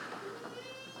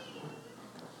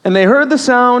And they heard the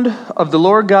sound of the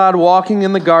Lord God walking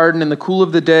in the garden in the cool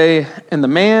of the day, and the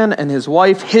man and his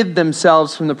wife hid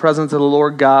themselves from the presence of the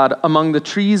Lord God among the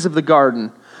trees of the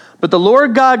garden. But the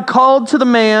Lord God called to the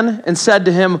man and said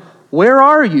to him, "Where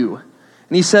are you?"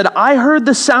 And he said, "I heard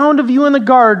the sound of you in the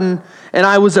garden, and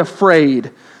I was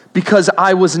afraid, because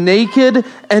I was naked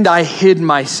and I hid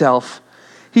myself."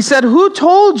 He said, "Who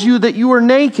told you that you were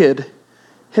naked?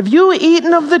 Have you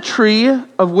eaten of the tree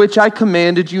of which I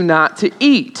commanded you not to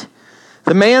eat?"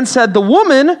 The man said, "The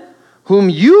woman whom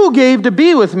you gave to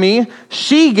be with me,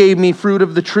 she gave me fruit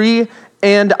of the tree,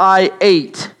 and I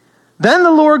ate." Then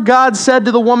the Lord God said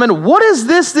to the woman, "What is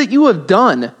this that you have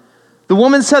done?" The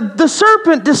woman said, "The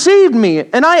serpent deceived me,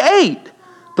 and I ate."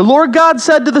 The Lord God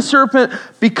said to the serpent,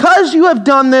 "Because you have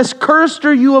done this, cursed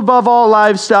are you above all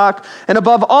livestock and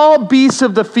above all beasts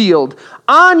of the field.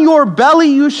 On your belly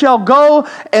you shall go,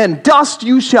 and dust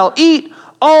you shall eat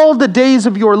all the days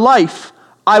of your life.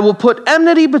 I will put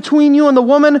enmity between you and the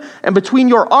woman, and between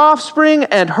your offspring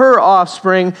and her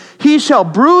offspring. He shall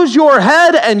bruise your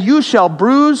head, and you shall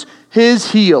bruise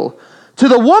his heel." To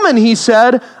the woman he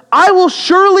said, "I will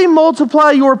surely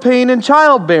multiply your pain in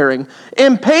childbearing.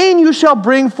 In pain you shall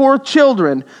bring forth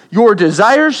children. Your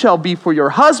desire shall be for your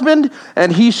husband,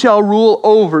 and he shall rule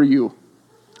over you."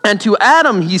 And to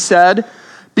Adam he said,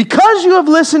 "Because you have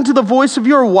listened to the voice of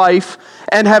your wife,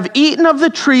 and have eaten of the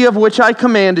tree of which I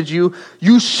commanded you,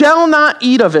 you shall not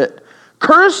eat of it.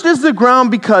 Cursed is the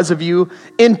ground because of you.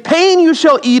 In pain you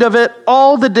shall eat of it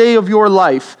all the day of your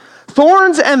life.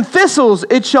 Thorns and thistles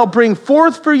it shall bring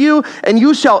forth for you, and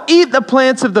you shall eat the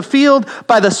plants of the field.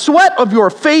 By the sweat of your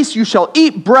face you shall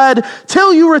eat bread,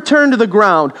 till you return to the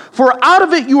ground. For out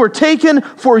of it you were taken,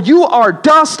 for you are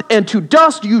dust, and to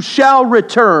dust you shall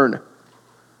return."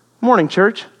 Morning,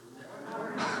 church.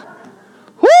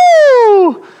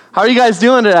 Woo! How are you guys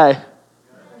doing today?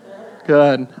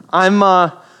 Good. I'm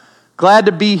glad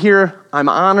to be here. I'm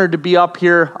honored to be up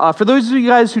here. For those of you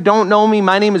guys who don't know me,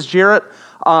 my name is Jarrett.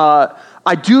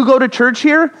 I do go to church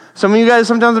here. Some of you guys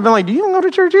sometimes have been like, "Do you even go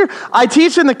to church here?" I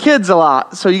teach in the kids a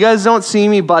lot, so you guys don't see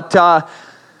me, but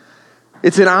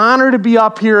it's an honor to be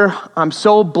up here. I'm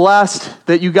so blessed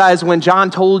that you guys, when John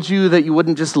told you that you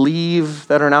wouldn't just leave,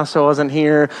 that Ernesto wasn't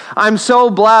here. I'm so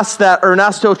blessed that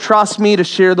Ernesto trusts me to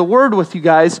share the word with you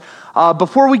guys.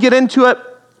 Before we get into it,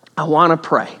 I want to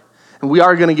pray. And we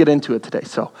are going to get into it today,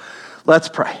 so let's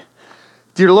pray.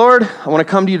 Dear Lord, I want to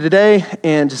come to you today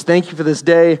and just thank you for this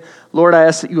day. Lord, I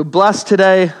ask that you would bless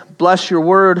today, bless your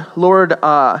word. Lord,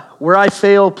 where I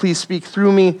fail, please speak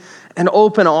through me and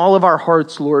open all of our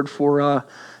hearts, Lord, for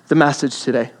the message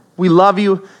today. We love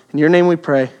you. In your name we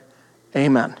pray.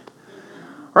 Amen.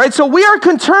 All right, so we are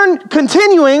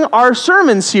continuing our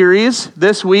sermon series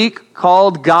this week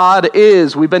called God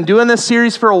Is. We've been doing this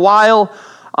series for a while.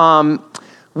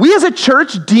 We as a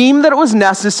church deemed that it was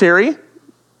necessary.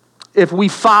 If we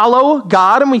follow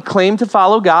God and we claim to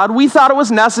follow God, we thought it was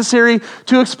necessary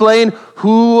to explain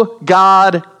who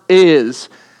God is.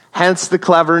 Hence the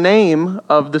clever name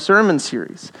of the sermon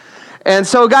series. And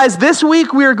so, guys, this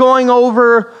week we are going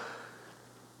over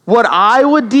what I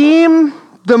would deem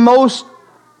the most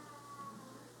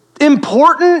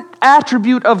important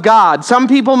attribute of God. Some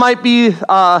people might be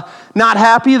not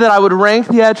happy that I would rank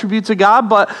the attributes of God,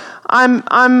 but I'm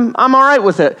all right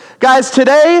with it. Guys,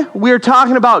 today we're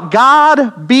talking about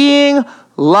God being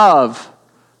love.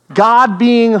 God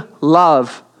being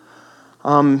love.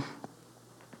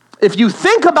 If you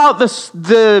think about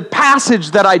the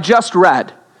passage that I just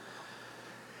read,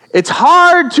 it's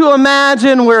hard to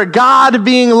imagine where God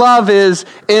being love is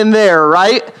in there,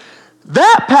 right?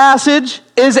 That passage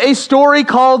is a story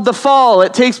called the Fall.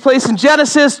 It takes place in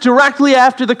Genesis directly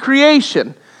after the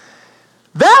creation.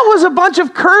 That was a bunch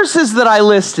of curses that I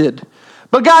listed.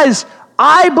 But guys,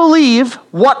 I believe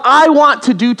what I want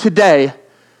to do today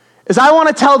is I want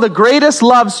to tell the greatest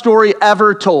love story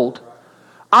ever told.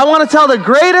 I want to tell the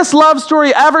greatest love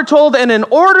story ever told, and in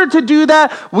order to do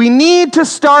that, we need to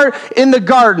start in the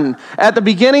garden, at the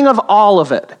beginning of all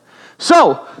of it.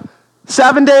 So,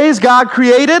 7 days God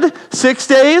created, 6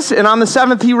 days, and on the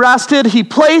seventh he rested. He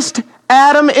placed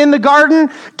Adam in the garden,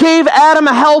 gave Adam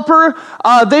a helper.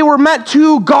 They were meant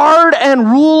to guard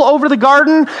and rule over the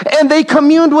garden, and they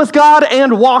communed with God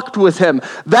and walked with him.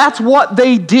 That's what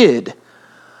they did.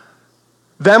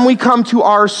 Then we come to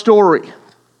our story.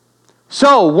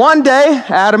 So one day,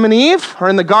 Adam and Eve are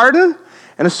in the garden,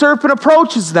 and a serpent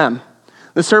approaches them.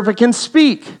 The serpent can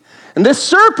speak. And this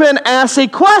serpent asks a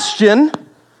question: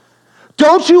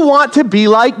 don't you want to be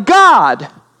like God?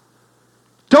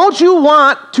 Don't you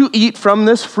want to eat from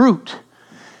this fruit?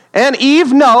 And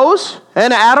Eve knows,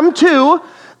 and Adam too,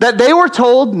 that they were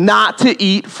told not to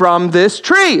eat from this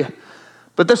tree.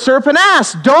 But the serpent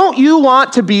asked, don't you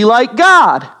want to be like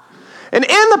God? And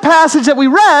in the passage that we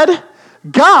read,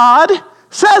 God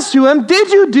says to him, did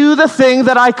you do the thing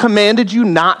that I commanded you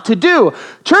not to do?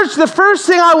 Church, the first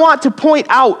thing I want to point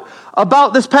out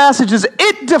about this passage is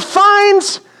it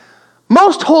defines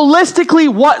most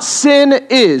holistically what sin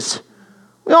is.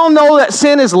 We all know that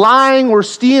sin is lying or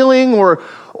stealing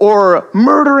or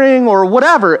murdering or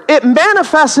whatever. It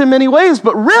manifests in many ways,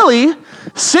 but really,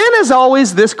 sin is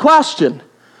always this question.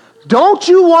 Don't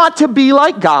you want to be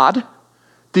like God?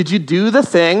 Did you do the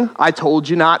thing I told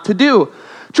you not to do?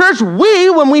 Church,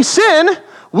 when we sin,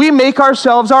 we make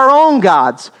ourselves our own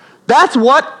gods. That's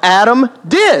what Adam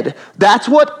did. That's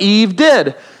what Eve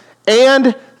did.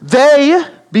 And they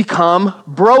become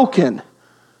broken.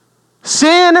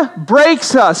 Sin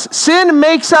breaks us. Sin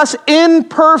makes us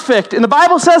imperfect. And the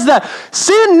Bible says that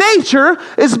sin nature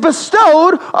is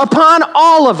bestowed upon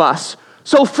all of us.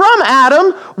 So from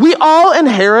Adam, we all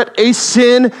inherit a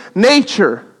sin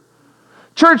nature.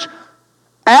 Church,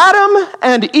 Adam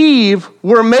and Eve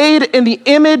were made in the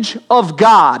image of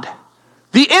God.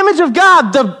 The image of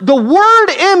God, the word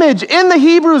image in the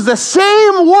Hebrew is the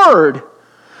same word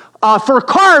for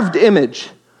carved image.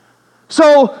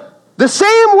 So the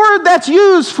same word that's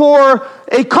used for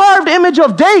a carved image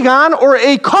of Dagon or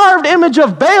a carved image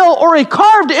of Baal or a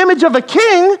carved image of a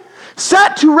king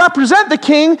set to represent the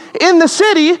king in the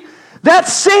city, that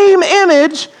same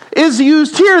image is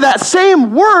used here. That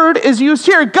same word is used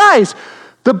here. Guys,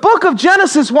 the book of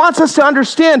Genesis wants us to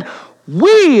understand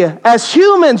we as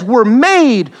humans were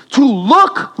made to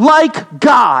look like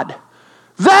God.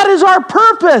 That is our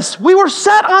purpose. We were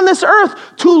set on this earth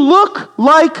to look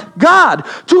like God,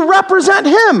 to represent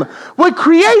Him. When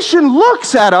creation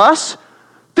looks at us,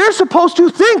 they're supposed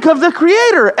to think of the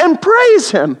Creator and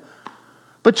praise Him.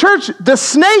 But church, the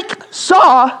snake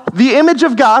saw the image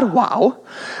of God. Wow.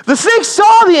 The snake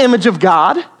saw the image of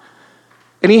God,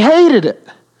 and he hated it.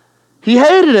 He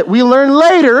hated it. We learn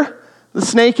later the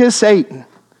snake is Satan,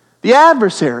 the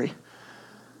adversary.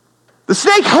 The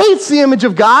snake hates the image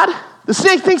of God. The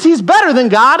snake thinks he's better than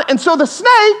God, and so the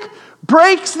snake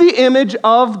breaks the image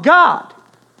of God.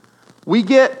 We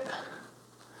get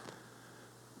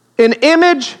an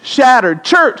image shattered.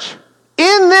 Church,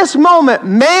 in this moment,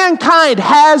 mankind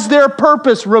has their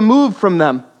purpose removed from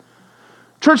them.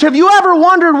 Church, have you ever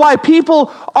wondered why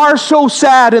people are so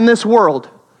sad in this world?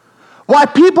 Why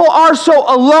people are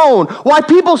so alone? Why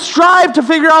people strive to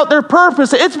figure out their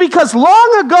purpose? It's because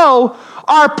long ago,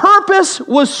 our purpose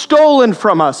was stolen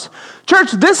from us.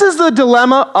 Church, this is the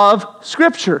dilemma of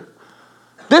Scripture.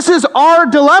 This is our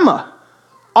dilemma.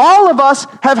 All of us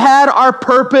have had our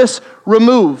purpose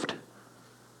removed.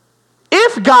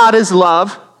 If God is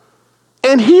love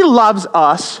and He loves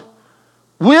us,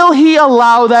 will He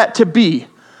allow that to be?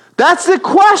 That's the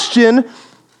question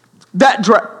that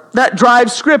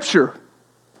drives Scripture.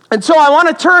 And so I want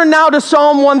to turn now to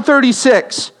Psalm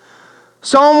 136.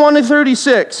 Psalm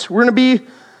 136. We're going to be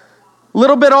a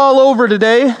little bit all over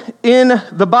today in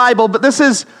the Bible, but this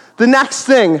is the next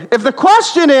thing. If the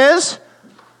question is,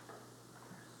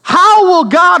 how will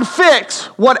God fix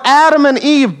what Adam and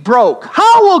Eve broke?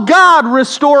 How will God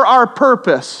restore our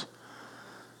purpose?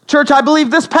 Church, I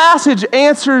believe this passage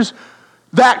answers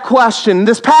that question.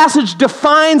 This passage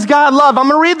defines God's love. I'm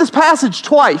going to read this passage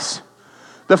twice.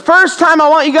 The first time I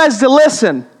want you guys to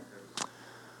listen.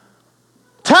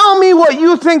 Tell me what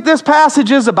you think this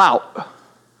passage is about.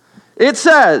 It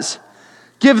says,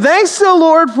 give thanks to the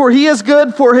Lord, for He is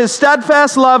good, for His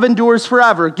steadfast love endures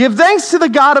forever. Give thanks to the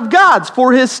God of gods,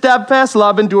 for His steadfast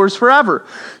love endures forever.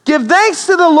 Give thanks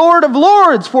to the Lord of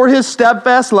lords, for His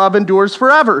steadfast love endures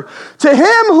forever. To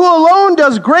Him who alone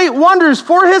does great wonders,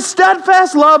 for His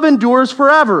steadfast love endures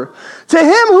forever. To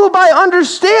Him who by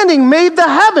understanding made the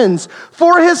heavens,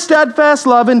 for His steadfast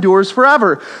love endures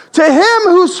forever. To Him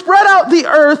who spread out the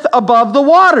earth above the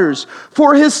waters,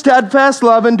 for His steadfast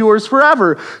love endures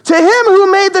forever. To Him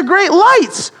who made the great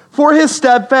lights, for His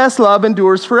steadfast love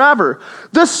endures forever.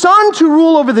 The sun to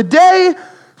rule over the day,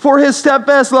 for His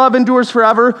steadfast love endures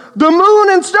forever. The moon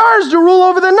and stars to rule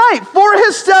over the night, for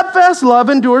His steadfast love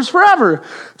endures forever.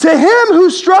 To Him who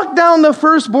struck down the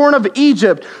firstborn of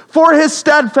Egypt, for His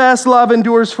steadfast love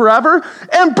endures forever,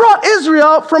 and brought Israel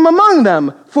out from among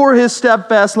them, for His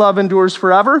steadfast love endures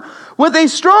forever. With a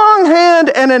strong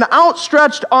hand and an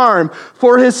outstretched arm,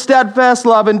 for His steadfast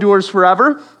love endures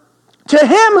forever. To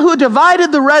him who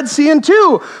divided the Red Sea in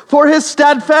two, for his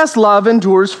steadfast love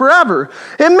endures forever.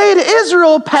 And made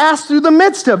Israel pass through the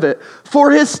midst of it, for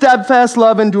his steadfast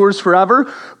love endures forever.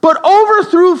 But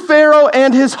overthrew Pharaoh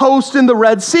and his host in the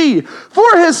Red Sea,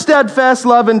 for his steadfast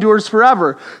love endures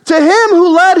forever. To him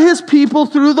who led his people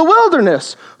through the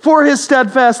wilderness, for his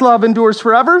steadfast love endures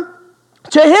forever.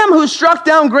 To him who struck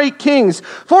down great kings,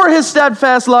 for his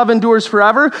steadfast love endures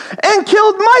forever, and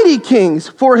killed mighty kings,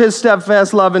 for his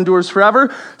steadfast love endures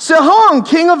forever. Sihon,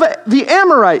 king of the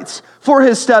Amorites, for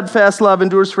his steadfast love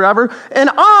endures forever.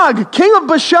 And Og, king of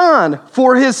Bashan,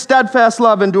 for his steadfast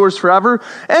love endures forever.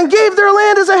 And gave their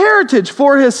land as a heritage,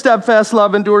 for his steadfast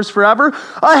love endures forever.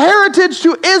 A heritage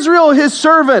to Israel, his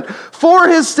servant, for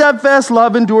his steadfast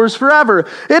love endures forever.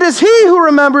 It is he who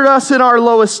remembered us in our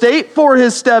low estate, for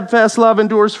his steadfast love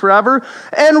endures forever.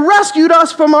 And rescued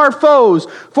us from our foes,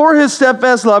 for his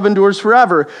steadfast love endures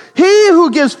forever. He who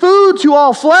gives food to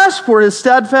all flesh, for his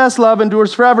steadfast love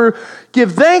endures forever. Give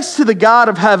thanks to the God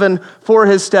of heaven, for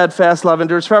his steadfast love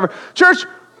endures forever. Church,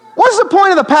 what's the point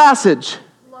of the passage?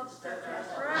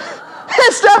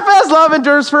 His steadfast love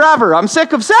endures forever. I'm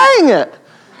sick of saying it.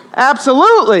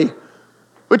 Absolutely.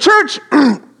 But church,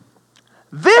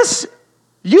 this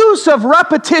use of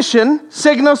repetition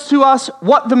signals to us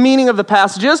what the meaning of the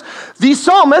passage is. The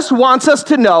psalmist wants us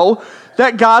to know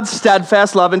that God's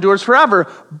steadfast love endures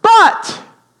forever. But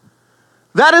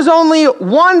that is only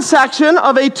one section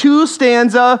of a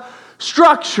two-stanza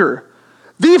structure.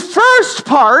 The first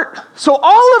part, so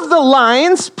all of the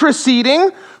lines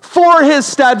preceding, for his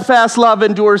steadfast love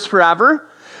endures forever,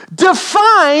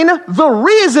 define the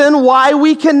reason why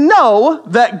we can know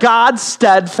that God's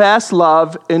steadfast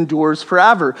love endures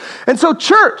forever. And so,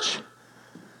 church,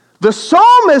 the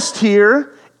psalmist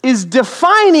here is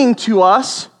defining to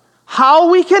us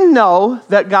how we can know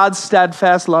that God's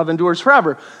steadfast love endures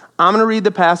forever. I'm going to read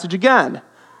the passage again,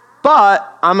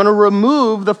 but I'm going to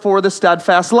remove the for the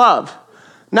steadfast love.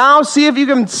 Now see if you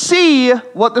can see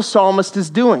what the psalmist is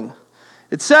doing.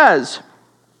 It says,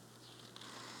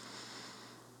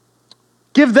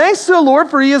 give thanks to the Lord,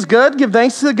 for he is good. Give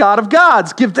thanks to the God of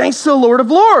gods. Give thanks to the Lord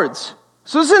of lords.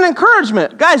 So this is an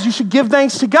encouragement. Guys, you should give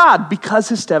thanks to God because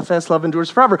his steadfast love endures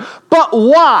forever. But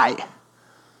why?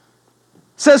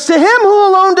 It says, to him who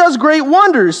alone does great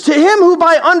wonders, to him who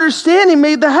by understanding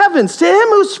made the heavens, to him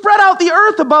who spread out the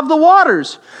earth above the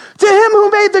waters, to him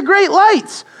who made the great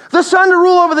lights, the sun to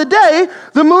rule over the day,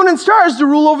 the moon and stars to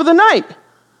rule over the night.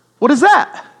 What is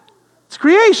that? It's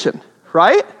creation,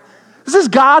 right? This is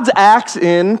God's acts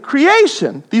in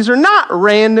creation. These are not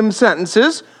random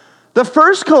sentences. The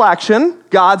first collection,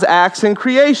 God's acts in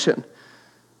creation.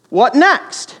 What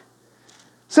next?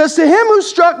 It says, to him who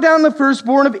struck down the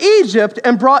firstborn of Egypt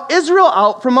and brought Israel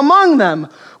out from among them,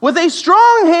 with a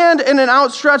strong hand and an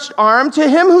outstretched arm, to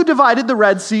him who divided the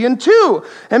Red Sea in two,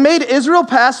 and made Israel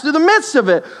pass through the midst of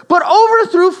it, but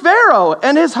overthrew Pharaoh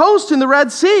and his host in the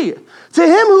Red Sea, to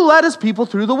him who led his people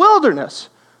through the wilderness.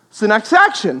 It's the next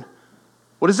section.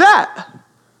 What is that?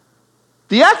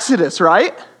 The Exodus,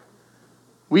 right?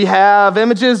 We have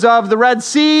images of the Red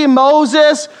Sea,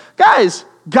 Moses. Guys,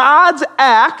 God's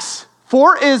acts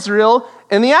for Israel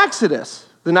in the Exodus.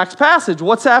 The next passage,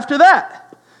 what's after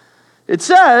that? It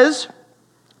says,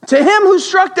 to him who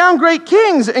struck down great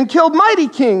kings and killed mighty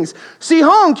kings,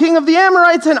 Sihon, king of the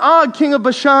Amorites, and Og, king of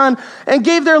Bashan, and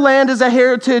gave their land as a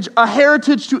heritage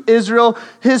to Israel,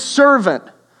 his servant.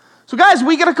 So guys,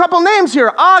 we get a couple names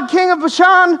here. Og, king of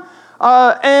Bashan,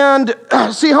 and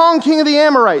Sihon, king of the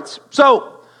Amorites.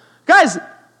 So, guys,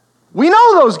 we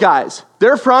know those guys.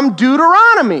 They're from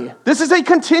Deuteronomy. This is a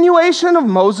continuation of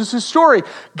Moses' story.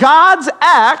 God's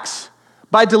acts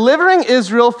by delivering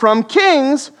Israel from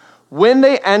kings when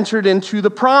they entered into the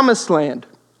promised land.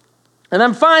 And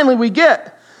then finally we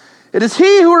get, it is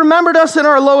he who remembered us in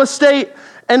our low estate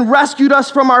and rescued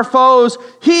us from our foes,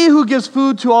 he who gives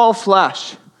food to all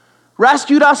flesh.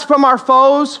 Rescued us from our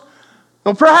foes.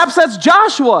 Well, perhaps that's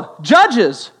Joshua,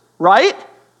 Judges, right?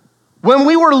 When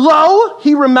we were low,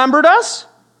 he remembered us.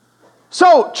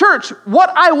 So, church,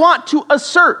 what I want to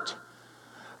assert,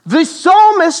 the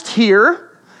psalmist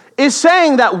here is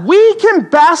saying that we can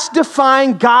best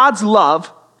define God's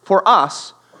love for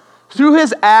us through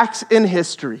his acts in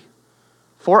history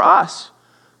for us.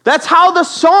 That's how the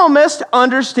psalmist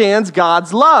understands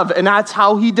God's love, and that's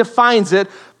how he defines it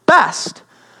best.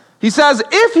 He says,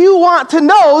 if you want to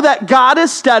know that God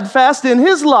is steadfast in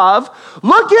his love,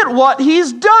 look at what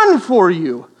he's done for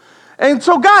you. And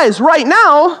so, guys, right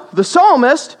now, the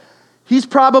psalmist, he's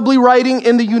probably writing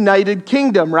in the United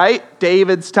Kingdom, right?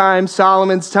 David's time,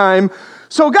 Solomon's time.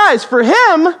 So, guys, for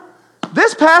him,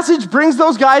 this passage brings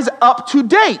those guys up to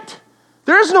date.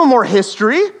 There is no more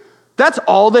history. That's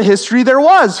all the history there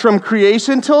was from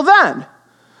creation till then.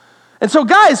 And so,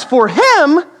 guys, for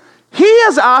him, he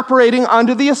is operating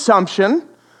under the assumption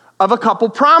of a couple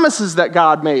promises that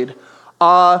God made.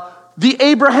 The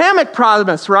Abrahamic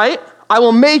promise, right? I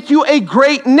will make you a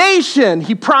great nation.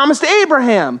 He promised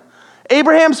Abraham.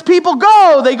 Abraham's people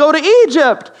they go to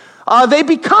Egypt. They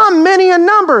become many in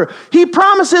number. He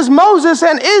promises Moses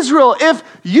and Israel, if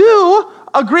you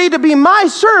agree to be my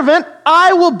servant,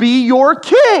 I will be your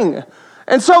king.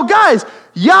 And so, guys,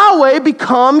 Yahweh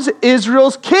becomes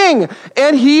Israel's king,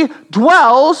 and he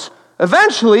dwells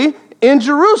eventually in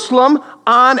Jerusalem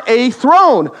on a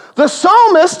throne. The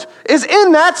psalmist is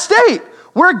in that state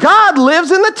where God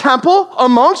lives in the temple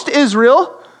amongst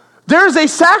Israel. There's a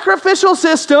sacrificial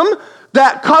system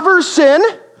that covers sin.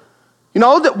 You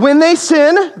know, that when they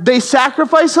sin, they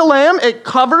sacrifice a lamb. It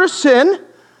covers sin.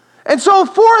 And so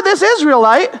for this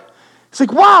Israelite, it's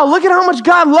like, wow, look at how much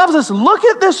God loves us. Look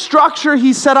at this structure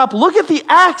he set up. Look at the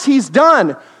acts he's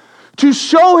done to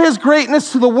show his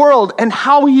greatness to the world and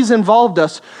how he's involved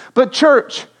us. But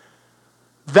church,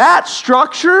 that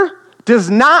structure does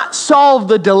not solve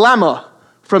the dilemma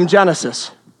from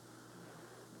Genesis.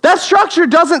 That structure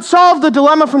doesn't solve the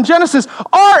dilemma from Genesis.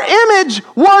 Our image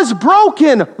was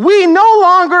broken. We no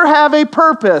longer have a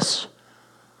purpose.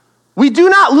 We do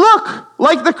not look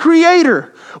like the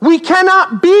Creator. We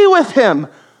cannot be with him.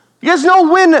 You guys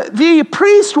know when the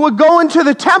priest would go into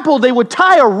the temple, they would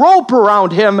tie a rope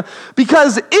around him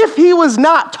because if he was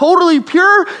not totally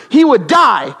pure, he would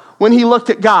die when he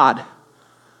looked at God.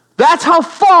 That's how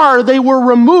far they were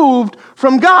removed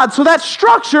from God. So that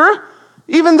structure,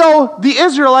 even though the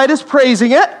Israelite is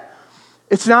praising it,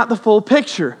 it's not the full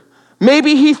picture.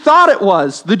 Maybe he thought it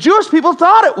was. The Jewish people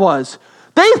thought it was.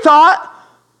 They thought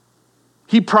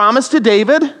he promised to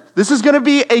David, this is going to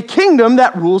be a kingdom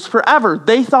that rules forever.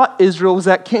 They thought Israel was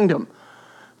that kingdom.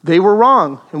 They were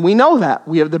wrong, and we know that.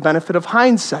 We have the benefit of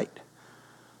hindsight.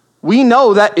 We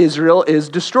know that Israel is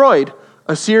destroyed.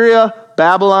 Assyria,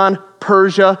 Babylon,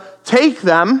 Persia, take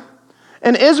them,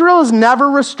 and Israel is never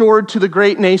restored to the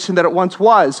great nation that it once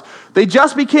was. They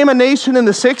just became a nation in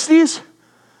the 60s.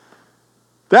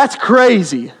 That's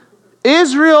crazy.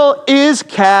 Israel is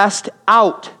cast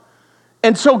out.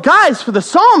 And so, guys, for the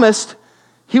psalmist,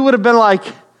 he would have been like,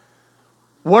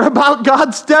 what about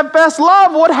God's steadfast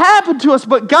love? What happened to us?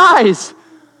 But guys,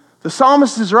 the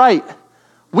psalmist is right.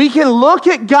 We can look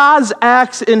at God's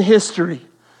acts in history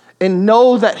and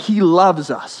know that he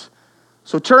loves us.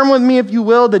 So turn with me, if you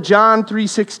will, to John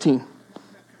 3:16. It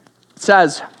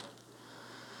says,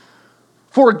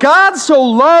 for God so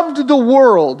loved the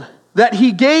world that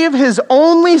he gave his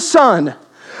only Son,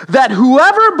 that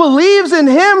whoever believes in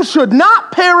him should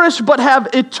not perish but have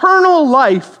eternal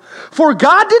life. For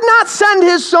God did not send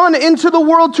his Son into the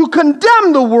world to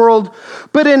condemn the world,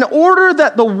 but in order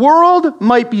that the world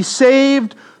might be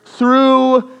saved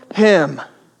through him.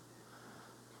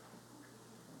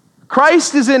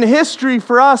 Christ is in history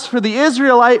for us, for the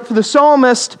Israelite, for the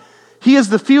psalmist. He is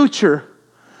the future.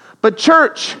 But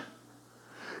church,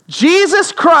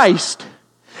 Jesus Christ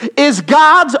is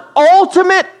God's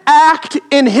ultimate act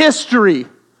in history.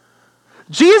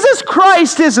 Jesus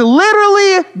Christ is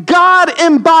literally God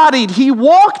embodied. He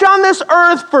walked on this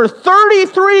earth for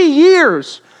 33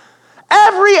 years.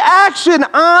 Every action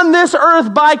on this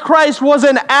earth by Christ was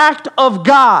an act of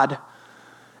God.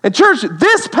 And church,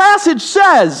 this passage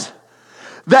says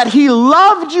that he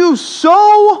loved you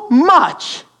so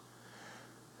much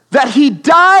that he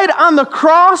died on the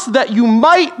cross that you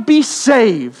might be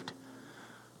saved.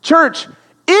 Church,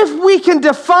 if we can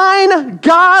define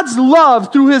God's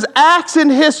love through his acts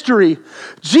in history,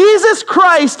 Jesus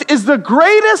Christ is the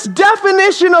greatest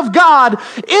definition of God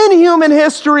in human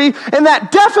history, and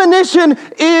that definition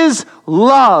is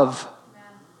love.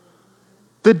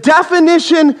 The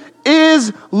definition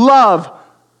is love.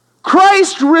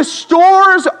 Christ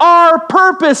restores our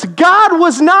purpose. God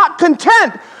was not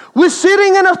content with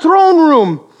sitting in a throne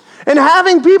room and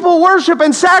having people worship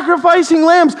and sacrificing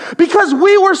lambs because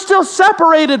we were still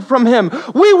separated from him.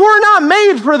 We were not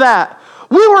made for that.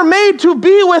 We were made to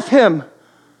be with him.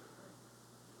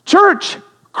 Church,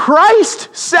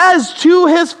 Christ says to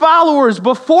his followers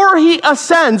before he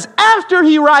ascends, after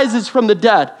he rises from the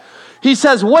dead, he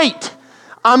says, wait,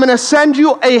 I'm going to send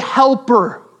you a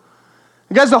helper.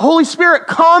 Guys, the Holy Spirit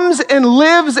comes and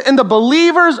lives in the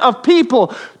believers of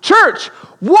people. Church,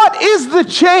 what is the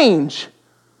change?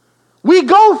 We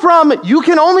go from, you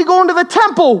can only go into the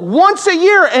temple once a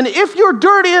year, and if you're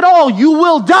dirty at all, you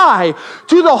will die,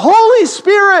 to the Holy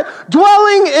Spirit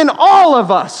dwelling in all of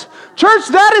us. Church,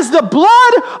 that is the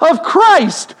blood of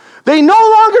Christ They no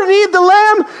longer need the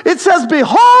Lamb. It says,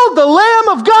 behold, the Lamb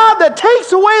of God that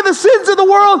takes away the sins of the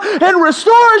world and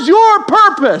restores your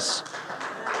purpose.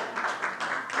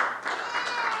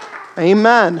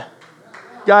 Amen.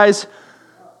 Guys,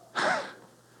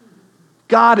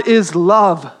 God is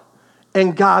love,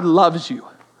 and God loves you.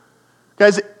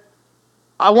 Guys,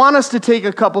 I want us to take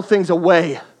a couple things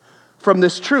away from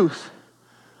this truth.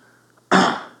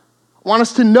 I want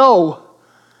us to know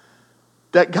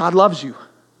that God loves you.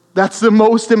 That's the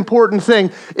most important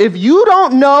thing. If you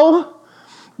don't know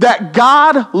that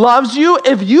God loves you,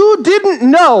 if you didn't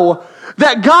know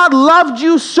that God loved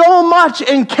you so much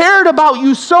and cared about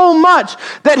you so much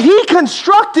that he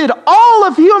constructed all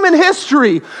of human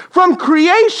history from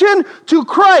creation to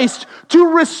Christ to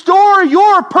restore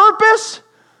your purpose,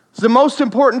 it's the most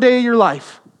important day of your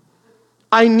life.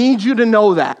 I need you to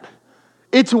know that.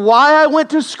 It's why I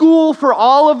went to school for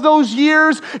all of those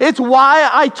years. It's why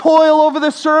I toil over the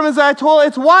sermons that I toil.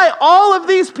 It's why all of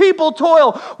these people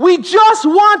toil. We just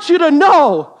want you to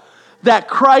know that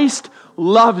Christ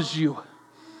loves you.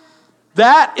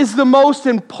 That is the most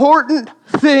important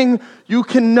thing you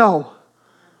can know.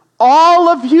 All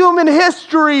of human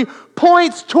history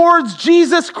points towards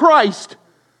Jesus Christ,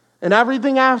 and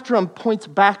everything after him points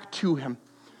back to him.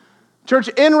 Church,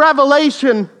 in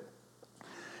Revelation,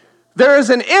 there is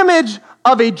an image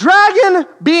of a dragon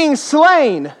being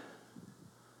slain.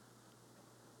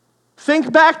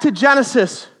 Think back to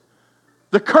Genesis,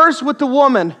 the curse with the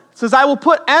woman. It says, I will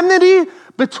put enmity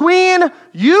between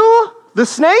you, the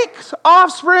snake's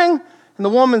offspring, and the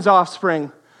woman's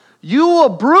offspring. You will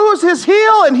bruise his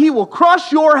heel, and he will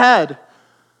crush your head.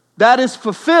 That is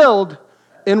fulfilled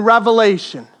in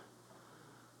Revelation.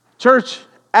 Church,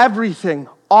 everything,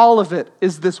 all of it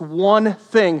is this one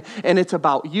thing, and it's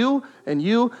about you, and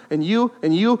you, and you,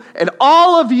 and you, and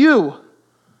all of you.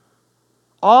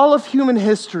 All of human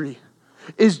history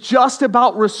is just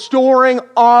about restoring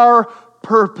our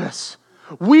purpose.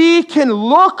 We can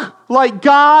look like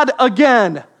God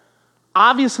again.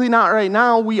 Obviously not right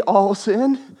now. We all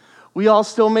sin. We all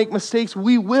still make mistakes.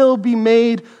 We will be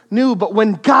made new. But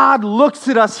when God looks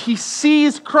at us, he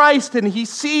sees Christ and he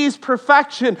sees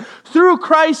perfection. Through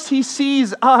Christ, he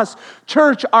sees us.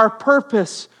 Church, our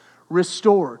purpose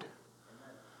restored.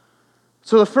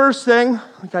 So the first thing,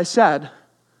 like I said,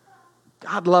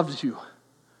 God loves you.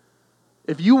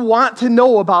 If you want to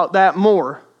know about that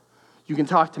more, you can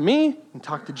talk to me, you can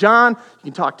talk to John, you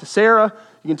can talk to Sarah,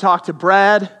 you can talk to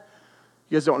Brad.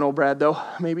 You guys don't know Brad though,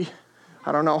 maybe?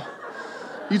 I don't know.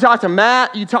 You talk to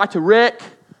Matt, you talk to Rick.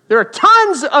 There are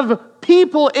tons of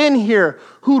people in here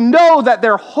who know that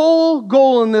their whole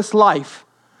goal in this life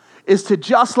is to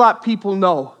just let people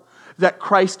know that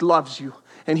Christ loves you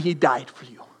and he died for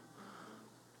you.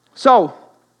 So,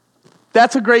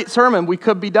 that's a great sermon. We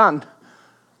could be done.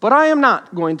 But I am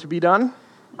not going to be done.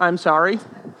 I'm sorry.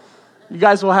 You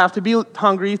guys will have to be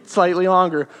hungry slightly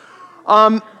longer.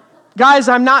 Guys,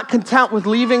 I'm not content with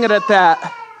leaving it at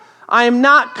that. I am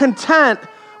not content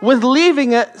with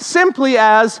leaving it simply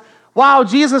as, wow,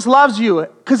 Jesus loves you.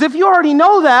 Because if you already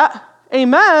know that,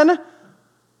 amen,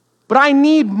 but I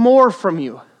need more from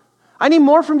you. I need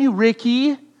more from you,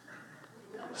 Ricky.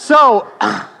 So,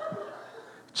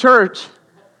 church,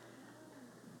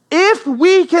 if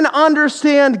we can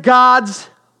understand God's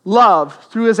love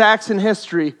through his acts in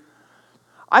history,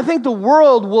 I think the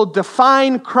world will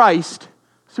define Christ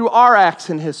through our acts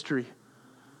in history.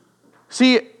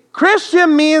 See,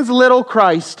 Christian means little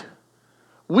Christ.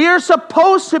 We are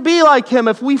supposed to be like him.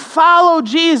 If we follow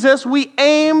Jesus, we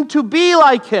aim to be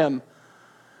like him.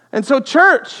 And so,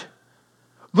 church,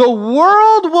 the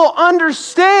world will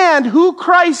understand who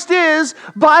Christ is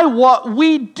by what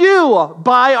we do,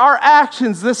 by our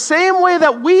actions. The same way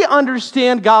that we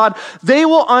understand God, they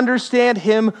will understand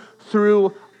him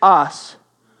through us.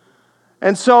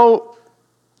 And so,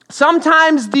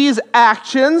 sometimes these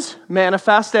actions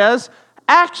manifest as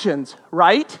actions,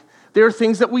 right? They're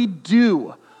things that we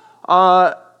do.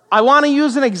 I want to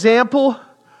use an example.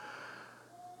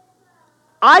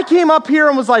 I came up here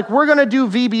and was like, we're going to do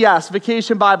VBS,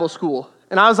 Vacation Bible School.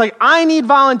 And I was like, I need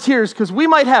volunteers because we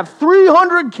might have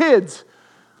 300 kids.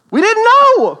 We didn't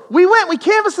know. We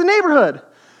canvassed the neighborhood.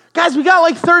 Guys, we got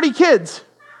like 30 kids.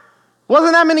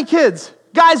 Wasn't that many kids.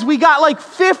 Guys, we got like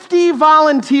 50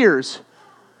 volunteers.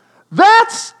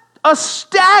 That's a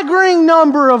staggering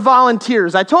number of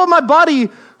volunteers. I told my buddy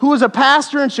who was a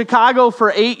pastor in Chicago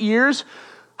for 8 years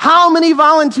how many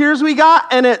volunteers we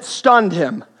got, and it stunned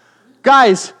him.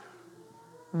 Guys,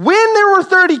 when there were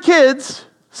 30 kids,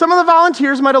 some of the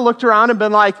volunteers might have looked around and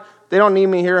been like, they don't need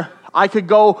me here. I could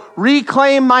go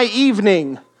reclaim my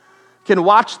evening. Can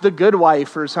watch The Good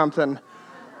Wife or something.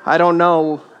 I don't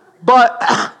know. But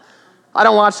I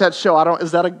don't watch that show.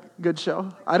 Is that a good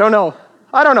show? I don't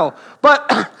know.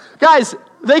 But guys,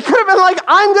 they could have been like,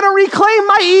 I'm going to reclaim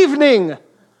my evening.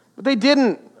 But they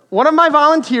didn't. One of my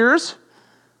volunteers,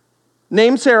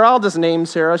 named Sarah, I'll just name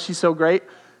Sarah, she's so great.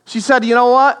 She said, you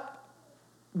know what?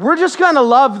 We're just going to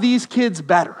love these kids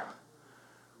better.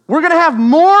 We're going to have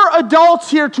more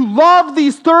adults here to love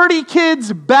these 30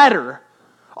 kids better.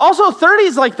 Also, 30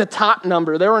 is like the top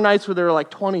number. There were nights where they were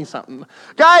like 20-something.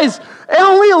 Guys,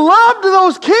 and we loved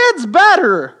those kids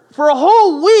better. For a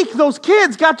whole week, those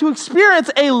kids got to experience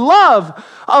a love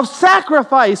of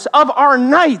sacrifice of our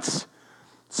nights.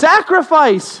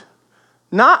 Sacrifice,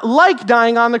 not like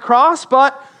dying on the cross,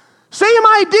 but same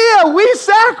idea. We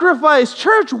sacrifice.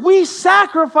 Church, we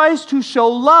sacrifice to show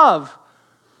love.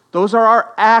 Those are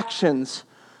our actions.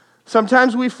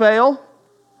 Sometimes we fail.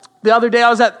 The other day I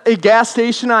was at a gas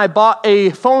station and I bought a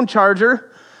phone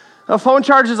charger. A phone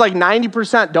charger is like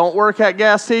 90% don't work at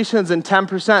gas stations and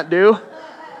 10% do.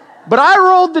 But I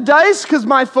rolled the dice because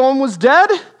my phone was dead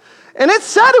and it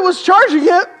said it was charging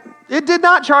it. It did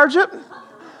not charge it.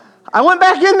 I went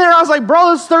back in there. I was like,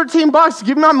 bro, this is $13.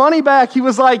 Give me my money back. He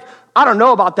was like, I don't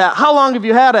know about that. How long have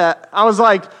you had it? I was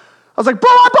like, bro,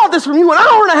 I bought this from you an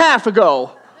hour and a half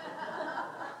ago.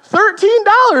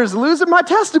 $13, losing my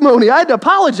testimony. I had to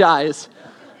apologize.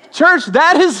 Church,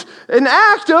 that is an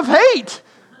act of hate.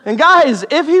 And guys,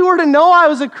 if he were to know I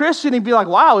was a Christian, he'd be like,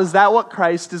 wow, is that what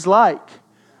Christ is like?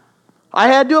 I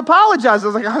had to apologize. I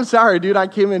was like, I'm sorry, dude. I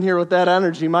came in here with that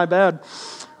energy. My bad.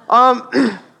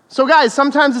 So guys,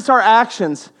 sometimes it's our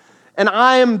actions. And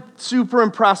I am super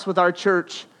impressed with our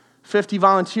church. 50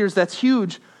 volunteers, that's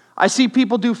huge. I see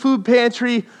people do food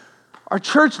pantry. Our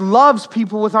church loves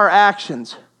people with our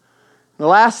actions. The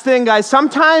last thing, guys,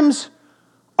 sometimes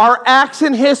our acts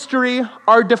in history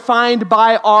are defined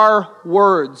by our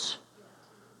words.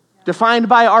 Defined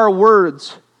by our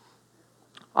words.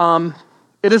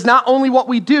 It is not only what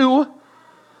we do,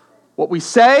 what we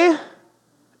say,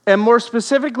 and more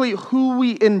specifically, who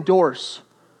we endorse.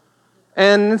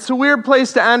 And it's a weird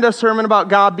place to end a sermon about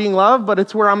God being love, but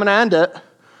it's where I'm going to end it. I'm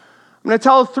going to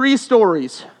tell 3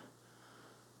 stories.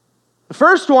 The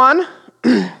first one,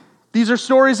 these are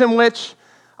stories in which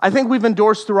I think we've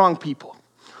endorsed the wrong people,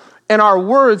 and our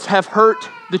words have hurt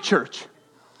the church.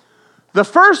 The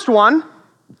first one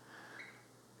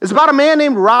is about a man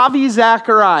named Ravi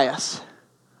Zacharias.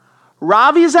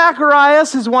 Ravi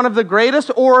Zacharias is one of the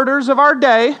greatest orators of our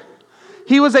day.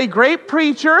 He was a great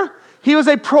preacher. He was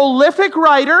a prolific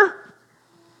writer.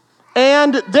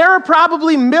 And there are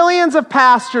probably millions of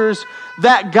pastors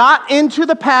that got into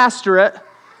the pastorate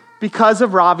because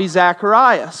of Ravi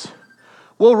Zacharias.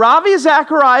 Well, Ravi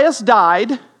Zacharias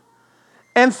died,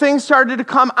 and things started to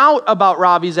come out about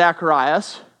Ravi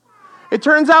Zacharias. It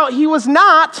turns out he was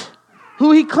not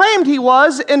who he claimed he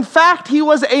was. In fact, he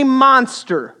was a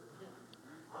monster.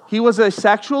 He was a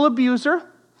sexual abuser.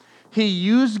 He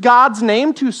used God's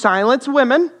name to silence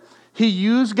women. He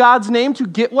used God's name to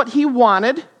get what he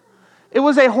wanted. It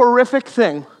was a horrific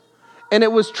thing, and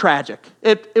it was tragic.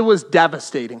 It was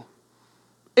devastating.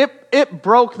 It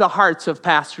broke the hearts of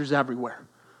pastors everywhere.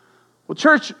 Well,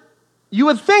 church, you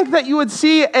would think that you would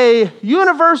see a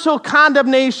universal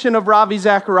condemnation of Ravi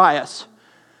Zacharias.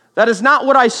 That is not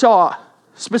what I saw,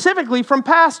 specifically from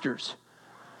pastors.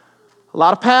 A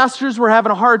lot of pastors were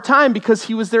having a hard time because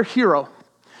he was their hero.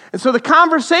 And so the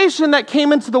conversation that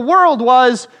came into the world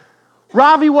was,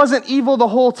 Ravi wasn't evil the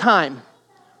whole time.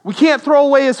 We can't throw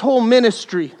away his whole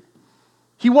ministry.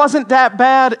 He wasn't that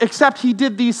bad, except he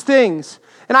did these things.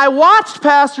 And I watched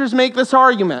pastors make this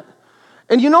argument.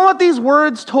 And you know what these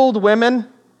words told women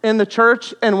in the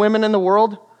church and women in the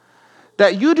world?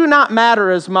 That you do not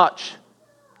matter as much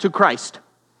to Christ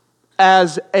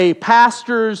as a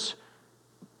pastor's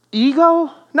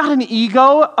ego, not an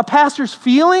ego, a pastor's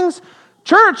feelings.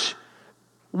 Church,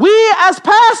 we as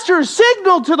pastors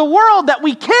signaled to the world that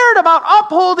we cared about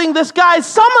upholding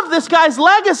some of this guy's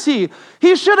legacy.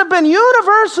 He should have been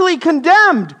universally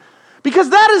condemned because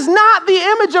that is not the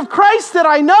image of Christ that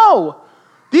I know.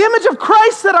 The image of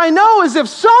Christ that I know is if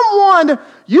someone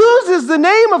uses the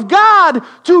name of God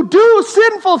to do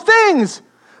sinful things,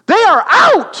 they are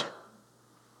out.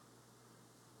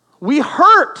 We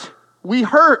hurt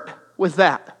with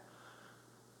that.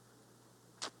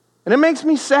 And it makes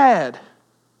me sad.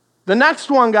 The next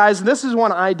one, guys, and this is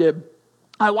one I did.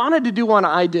 I wanted to do one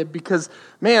I did because,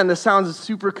 man, this sounds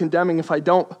super condemning if I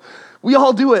don't. We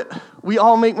all do it. We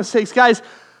all make mistakes. Guys,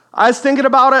 I was thinking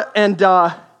about it, and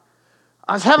I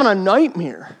was having a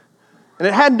nightmare. And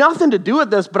it had nothing to do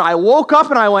with this, but I woke up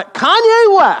and I went,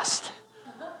 Kanye West.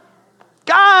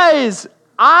 Guys,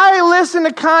 I listened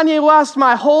to Kanye West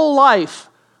my whole life.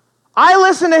 I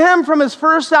listened to him from his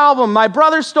first album. My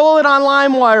brother stole it on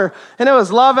LimeWire, and it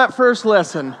was love at first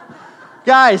listen.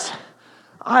 Guys,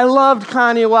 I loved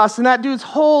Kanye West, and that dude's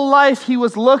whole life he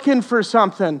was looking for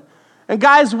something. And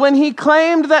guys, when he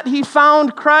claimed that he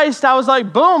found Christ, I was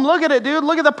like, boom, look at it, dude.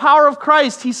 Look at the power of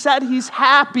Christ. He said he's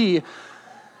happy.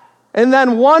 And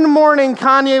then one morning,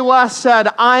 Kanye West said,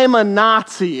 I'm a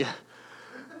Nazi.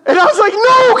 And I was like,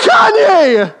 no,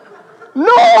 Kanye!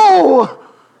 No!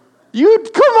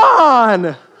 Come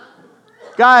on!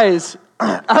 Guys,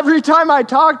 every time I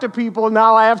talk to people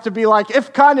now, I have to be like,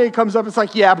 if Kanye comes up, it's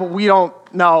like, yeah, but we don't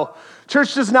know.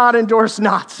 Church does not endorse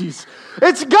Nazis. It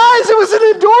was an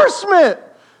endorsement.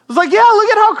 It was like, yeah, look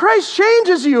at how Christ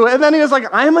changes you. And then he was like,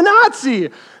 I'm a Nazi.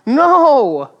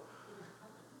 No.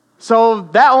 So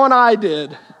that one I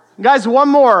did. Guys, one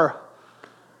more.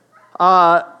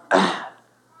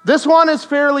 This one is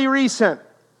fairly recent.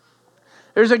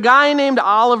 There's a guy named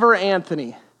Oliver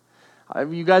Anthony.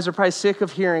 You guys are probably sick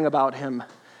of hearing about him.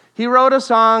 He wrote a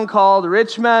song called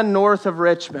Rich Men North of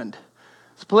Richmond.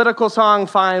 It's a political song,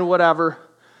 fine, whatever.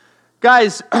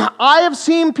 Guys, I have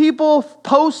seen people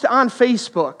post on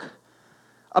Facebook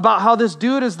about how this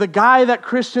dude is the guy that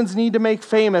Christians need to make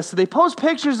famous. They post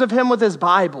pictures of him with his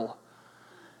Bible.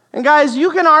 And guys, you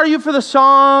can argue for the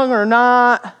song or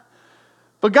not.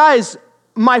 But guys,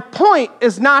 my point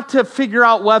is not to figure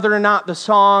out whether or not the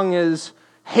song is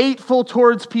hateful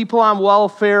towards people on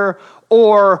welfare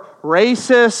or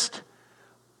racist.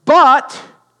 But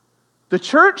the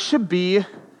church should be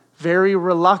very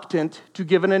reluctant to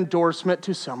give an endorsement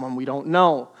to someone we don't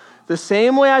know. The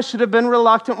same way I should have been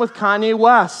reluctant with Kanye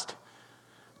West.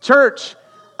 Church,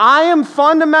 I am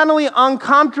fundamentally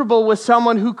uncomfortable with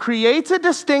someone who creates a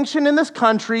distinction in this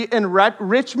country in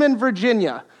Richmond,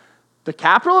 Virginia, the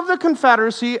capital of the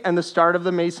Confederacy and the start of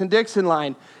the Mason-Dixon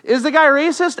line. Is the guy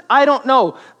racist? I don't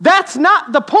know. That's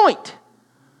not the point.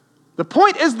 The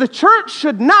point is the church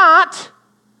should not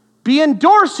be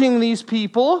endorsing these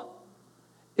people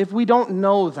if we don't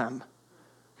know them.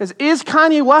 Because is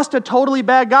Kanye West a totally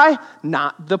bad guy?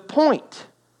 Not the point.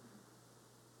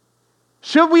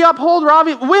 Should we uphold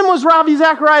Ravi? When was Ravi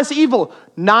Zacharias evil?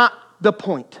 Not the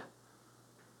point.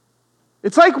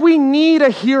 It's like we need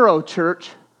a hero, church.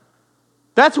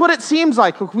 That's what it seems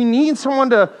like. We need someone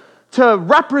to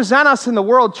represent us in the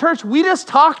world. Church, we just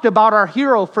talked about our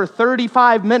hero for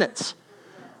 35 minutes.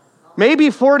 Maybe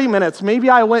 40 minutes. Maybe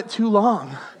I went too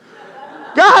long.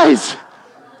 Guys,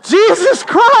 Jesus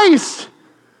Christ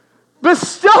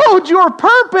bestowed your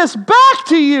purpose back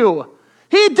to you.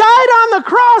 He died on the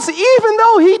cross even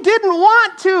though he didn't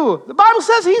want to. The Bible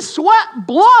says he sweat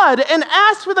blood and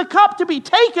asked for the cup to be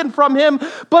taken from him,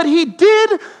 but he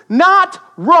did not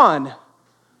run.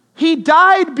 He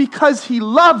died because he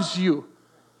loves you.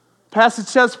 The passage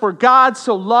says, for God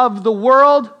so loved the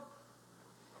world,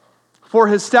 for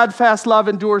his steadfast love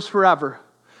endures forever,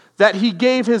 that he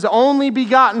gave his only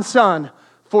begotten Son,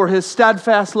 for his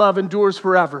steadfast love endures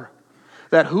forever,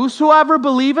 that whosoever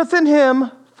believeth in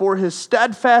him, for his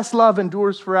steadfast love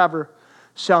endures forever,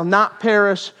 shall not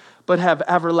perish, but have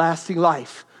everlasting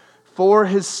life. For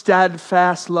his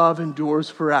steadfast love endures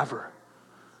forever.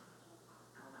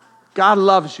 God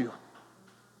loves you.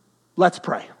 Let's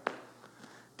pray.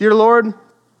 Dear Lord,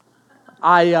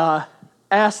 I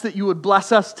ask that you would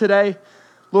bless us today.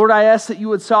 Lord, I ask that you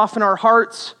would soften our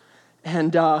hearts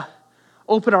and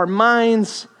open our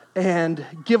minds and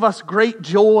give us great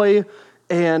joy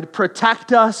and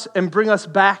protect us and bring us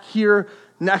back here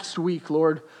next week,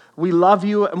 Lord. We love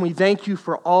you and we thank you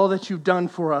for all that you've done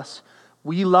for us.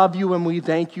 We love you and we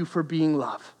thank you for being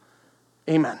love.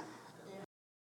 Amen.